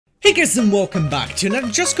Hey guys, and welcome back to another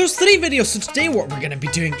Just Cause 3 video. So today what we're gonna be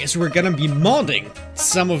doing is we're gonna be modding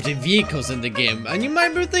some of the vehicles in the game. And you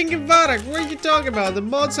might be thinking, Vadact, what are you talking about? The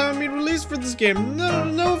mods haven't been released for this game.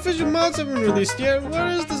 No official mods have been released yet.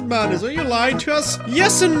 What is this madness? Are you lying to us?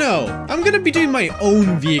 Yes and no. I'm gonna be doing my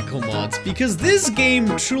own vehicle mods because this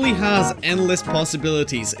game truly has endless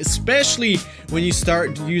possibilities, especially when you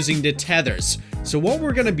start using the tethers. So what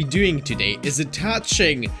we're gonna be doing today is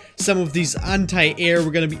attaching some of these anti-air, we're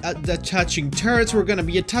gonna be attaching turrets, we're gonna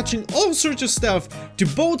be attaching all sorts of stuff to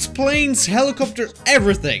boats, planes, helicopters,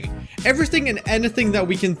 everything. Everything and anything that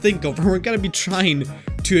we can think of, and we're gonna be trying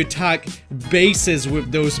to attack bases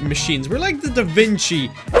with those machines. We're like the Da Vinci.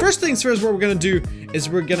 First things first, what we're gonna do is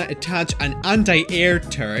we're gonna attach an anti-air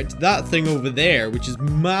turret, that thing over there, which is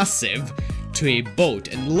massive, to a boat.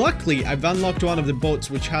 And luckily, I've unlocked one of the boats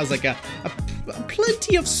which has like a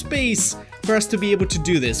plenty of space for us to be able to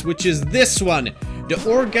do this, which is this one, the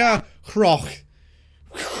Orga Kroch.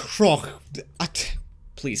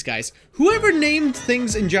 Please guys, whoever named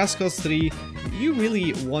things in Just Cause 3, you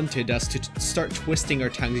really wanted us to start twisting our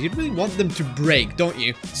tongues. You really want them to break, don't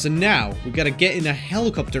you? So now, we gotta get in a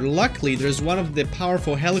helicopter. Luckily, there's one of the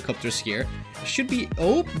powerful helicopters here. It should be,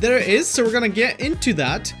 oh, there it is. So we're gonna get into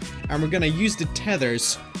that, and we're gonna use the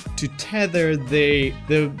tethers to tether the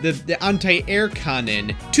anti-air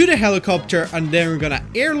cannon to the helicopter, and then we're gonna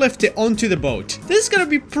airlift it onto the boat. This is gonna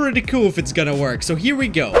be pretty cool if it's gonna work. So here we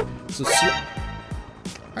go. So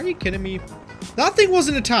are you kidding me? That thing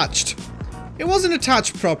wasn't attached. It wasn't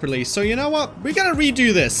attached properly. So you know what? We gotta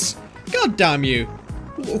redo this. God damn you.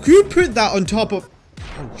 Who put that on top of...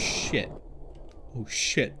 Oh shit. Oh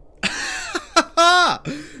shit.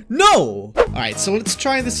 No! Alright, so let's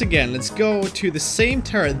try this again. Let's go to the same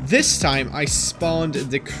turret. This time I spawned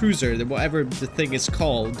the cruiser, whatever the thing is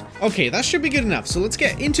called. Okay, that should be good enough. So let's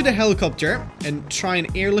get into the helicopter and try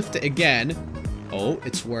and airlift it again. Oh,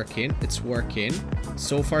 it's working. It's working.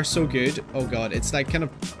 So far, so good. Oh god, it's like kind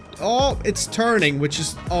of... Oh, it's turning, which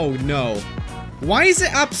is... Oh no. Why is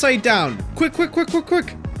it upside down? Quick, quick, quick, quick,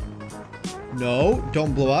 quick. No,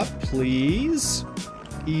 don't blow up, please.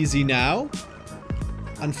 Easy now.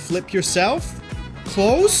 And flip yourself.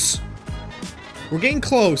 Close. We're getting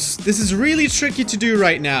close. This is really tricky to do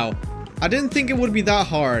right now. I didn't think it would be that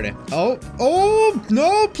hard. Oh,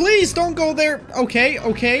 no, please don't go there. Okay,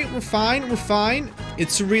 we're fine, we're fine.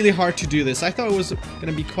 It's really hard to do this. I thought it was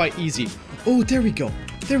gonna be quite easy. Oh, there we go.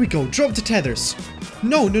 There we go. Drop the tethers.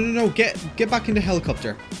 No. Get back in the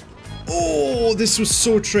helicopter. Oh, this was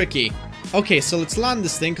so tricky. Okay, so let's land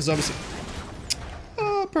this thing, because obviously...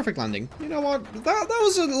 Perfect landing. You know what? That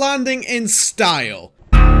was a landing in style.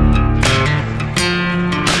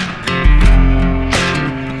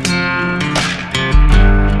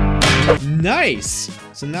 Nice!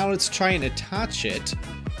 So now let's try and attach it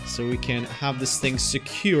so we can have this thing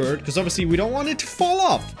secured, because obviously we don't want it to fall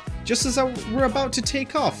off just as we're about to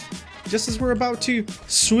take off. Just as we're about to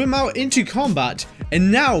swim out into combat. And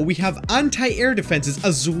now we have anti-air defenses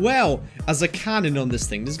as well as a cannon on this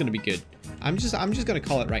thing. This is gonna be good. I'm just gonna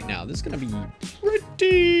call it right now. This is gonna be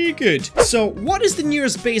pretty good. So what is the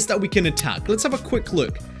nearest base that we can attack? Let's have a quick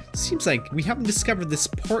look. Seems like we haven't discovered this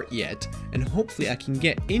port yet, and hopefully I can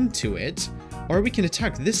get into it, or we can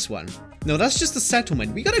attack this one. No, that's just a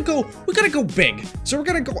settlement. We gotta go big. So we're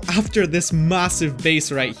gonna go after this massive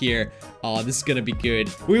base right here. Oh, this is gonna be good.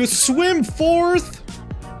 We will swim forth.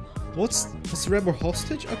 What's the rebel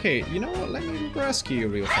hostage? Okay, you know what? Let me rescue you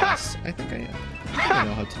real fast. I think I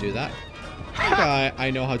know how to do that.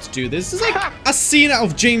 I know how to do this. This is like a scene out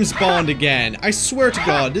of James Bond again. I swear to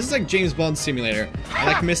God, this is like James Bond simulator. I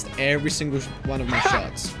like missed every single one of my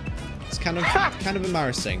shots. It's kind of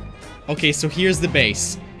embarrassing. Okay, so here's the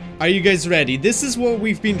base. Are you guys ready? This is what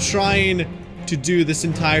we've been trying to do this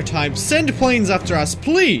entire time. Send planes after us,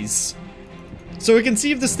 please. So we can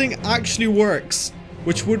see if this thing actually works,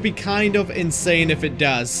 which would be kind of insane if it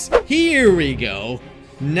does. Here we go.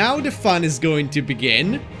 Now the fun is going to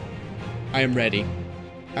begin. I am ready.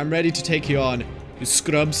 I'm ready to take you on, you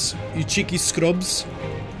scrubs, you cheeky scrubs.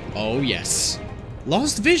 Oh yes.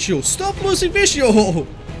 Lost visual. Stop losing visual.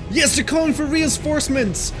 Yes, they're calling for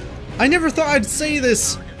reinforcements. I never thought I'd say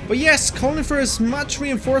this, but yes, calling for as much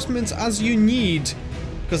reinforcements as you need,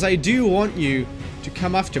 because I do want you to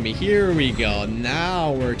come after me. Here we go.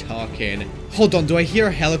 Now we're talking. Hold on. Do I hear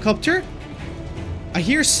a helicopter? I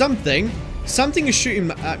hear something. Something is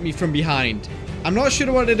shooting at me from behind. I'm not sure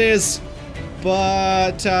what it is.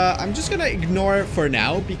 But I'm just gonna ignore it for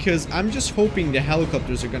now, because I'm just hoping the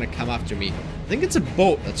helicopters are gonna come after me. I think it's a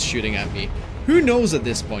boat that's shooting at me. Who knows at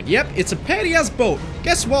this point? Yep, it's a petty ass boat.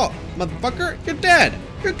 Guess what, motherfucker? You're dead.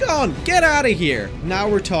 You're gone. Get out of here. Now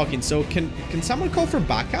we're talking. So can someone call for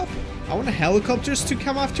backup? I want helicopters to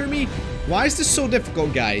come after me. Why is this so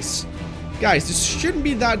difficult, guys? Guys, this shouldn't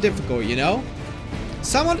be that difficult, you know?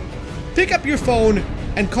 Someone pick up your phone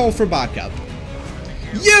and call for backup.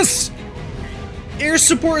 Yes! Air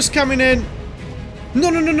support is coming in. No,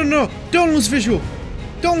 no, no, no, no. Don't lose visual.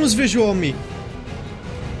 Don't lose visual on me.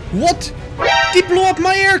 What? They blew up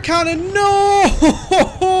my air cannon. No!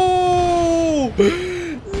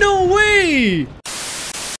 No way!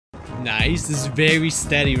 Nice. This is very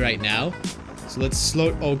steady right now. So let's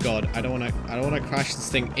slow. Oh god, I don't wanna crash this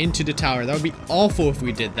thing into the tower. That would be awful if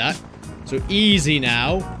we did that. So easy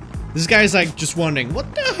now. This guy's like just wondering,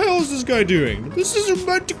 what the hell is this guy doing? This isn't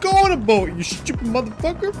meant to go on a boat, you stupid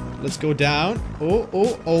motherfucker. Let's go down.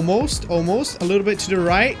 Oh, almost. A little bit to the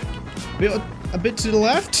right. A bit to the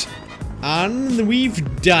left. And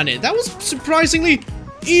we've done it. That was surprisingly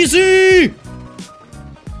easy.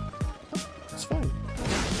 It's fine.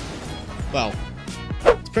 Well,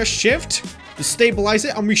 let's press shift to stabilize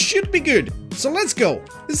it and we should be good. So let's go.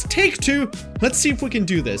 This is take 2. Let's see if we can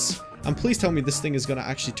do this. And please tell me this thing is gonna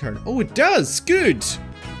actually turn. Oh, it does. Good.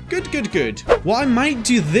 Good. What I might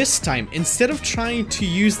do this time, instead of trying to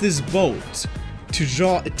use this boat to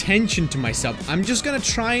draw attention to myself, I'm just gonna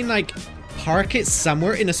try and like park it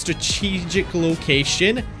somewhere in a strategic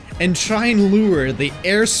location and try and lure the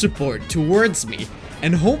air support towards me.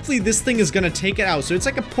 And hopefully this thing is gonna take it out. So it's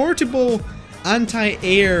like a portable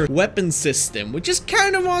anti-air weapon system, which is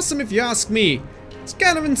kind of awesome if you ask me. It's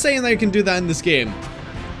kind of insane that you can do that in this game.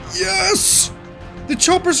 Yes! The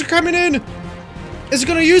choppers are coming in! Is it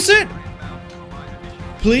gonna use it?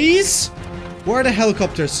 Please? Where are the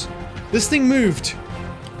helicopters? This thing moved.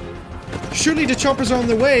 Surely the choppers are on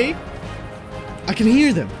the way. I can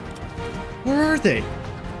hear them. Where are they?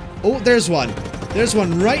 Oh, there's one. There's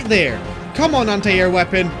one right there. Come on, anti-air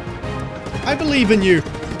weapon. I believe in you.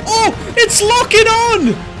 Oh, it's locking on!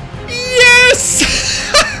 Yes!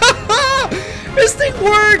 This thing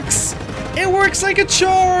works! It works like a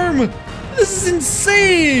charm! This is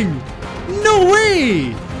insane! No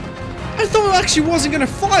way! I thought it actually wasn't gonna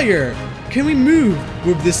fire! Can we move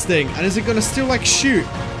with this thing? And is it gonna still like shoot?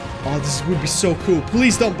 Oh, this would be so cool.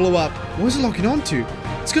 Please don't blow up. What is it locking onto?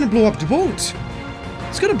 It's gonna blow up the boat!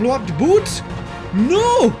 It's gonna blow up the boat?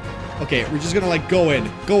 No! Okay, we're just gonna like go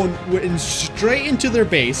in straight into their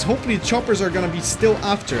base. Hopefully the choppers are gonna be still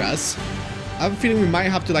after us. I have a feeling we might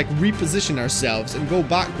have to like reposition ourselves and go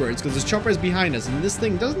backwards because the chopper is behind us and this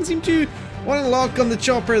thing doesn't seem to want to lock on the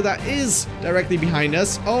chopper that is directly behind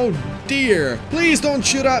us. Oh dear. Please don't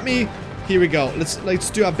shoot at me. Here we go. Let's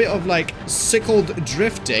do a bit of like sickled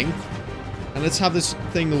drifting and let's have this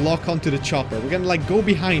thing lock onto the chopper. We're gonna like go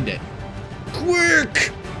behind it.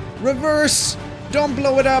 Quick! Reverse! Don't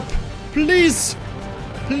blow it up! Please!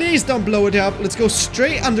 Please don't blow it up. Let's go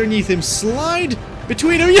straight underneath him. Slide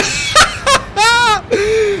between him.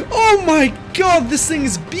 Oh my god, this thing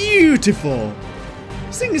is beautiful.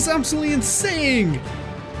 This thing is absolutely insane.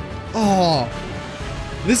 Oh,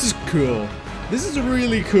 this is cool. This is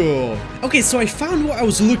really cool. Okay, so I found what I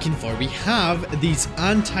was looking for. We have these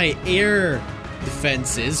anti-air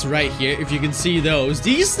defenses right here. If you can see those.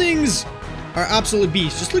 These things are absolutely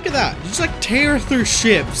beasts. Just look at that. You just like tear through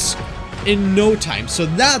ships in no time. So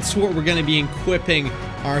that's what we're going to be equipping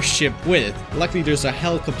our ship with. Luckily there's a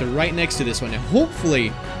helicopter right next to this one and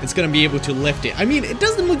hopefully it's gonna be able to lift it. I mean, it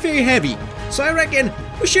doesn't look very heavy, so I reckon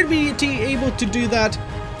we should be able to do that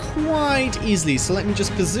quite easily. So let me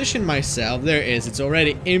just position myself. There it is. It's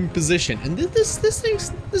already in position. And this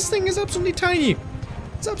thing is absolutely tiny.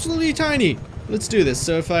 It's absolutely tiny. Let's do this.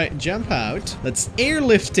 So if I jump out, let's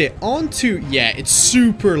airlift it onto, yeah, it's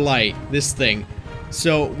super light, this thing.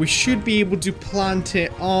 So we should be able to plant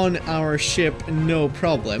it on our ship, no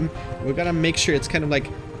problem. We're gonna make sure it's kind of like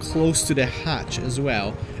close to the hatch as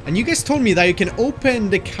well. And you guys told me that you can open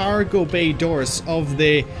the cargo bay doors of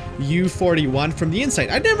the U-41 from the inside.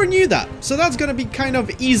 I never knew that. So that's gonna be kind of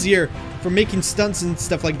easier for making stunts and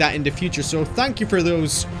stuff like that in the future. So thank you for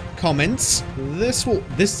those comments. This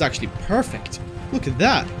is actually perfect. Look at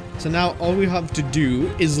that. So now all we have to do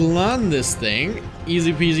is land this thing.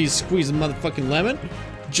 Easy peasy, squeeze a motherfucking lemon.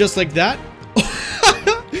 Just like that.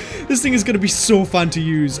 This thing is gonna be so fun to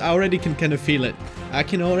use. I already can kind of feel it. I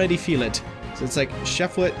can already feel it. So it's like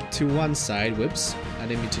shuffle it to one side. Whoops. I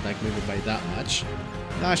didn't mean to like move it by that much.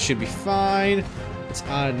 That should be fine. Let's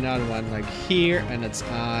add another one like here. And let's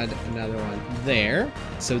add another one there.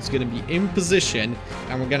 So it's gonna be in position.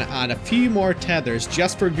 And we're gonna add a few more tethers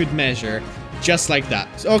just for good measure. Just like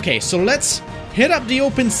that. Okay, so let's hit up the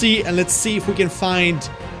open sea and let's see if we can find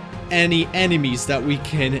any enemies that we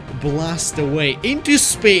can blast away into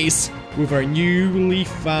space with our newly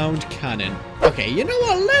found cannon. Okay, you know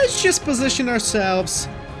what? Let's just position ourselves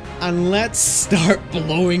and let's start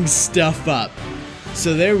blowing stuff up.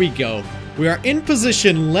 So there we go. We are in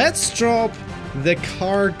position. Let's drop the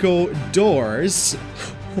cargo doors.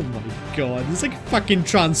 Oh my god, it's like a fucking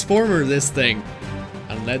transformer, this thing.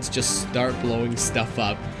 And let's just start blowing stuff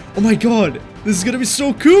up. Oh my god, this is gonna be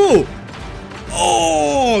so cool.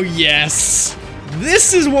 Oh yes,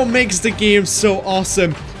 this is what makes the game so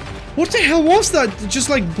awesome. What the hell was that? It just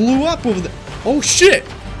like blew up over the... Oh shit,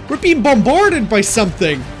 we're being bombarded by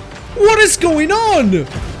something. What is going on?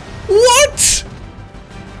 What?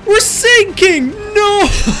 We're sinking. No.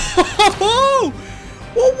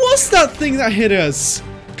 What was that thing that hit us?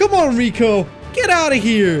 Come on, Rico, get out of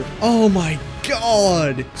here. Oh my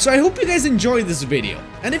god. So I hope you guys enjoyed this video,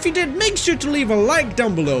 and if you did, make sure to leave a like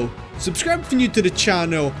down below, subscribe if you're new to the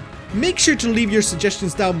channel, make sure to leave your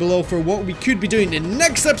suggestions down below for what we could be doing in the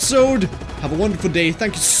next episode. Have a wonderful day.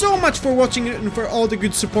 Thank you so much for watching it and for all the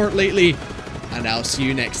good support lately, and I'll see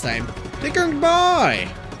you next time. Take care and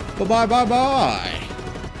bye. Bye bye bye bye.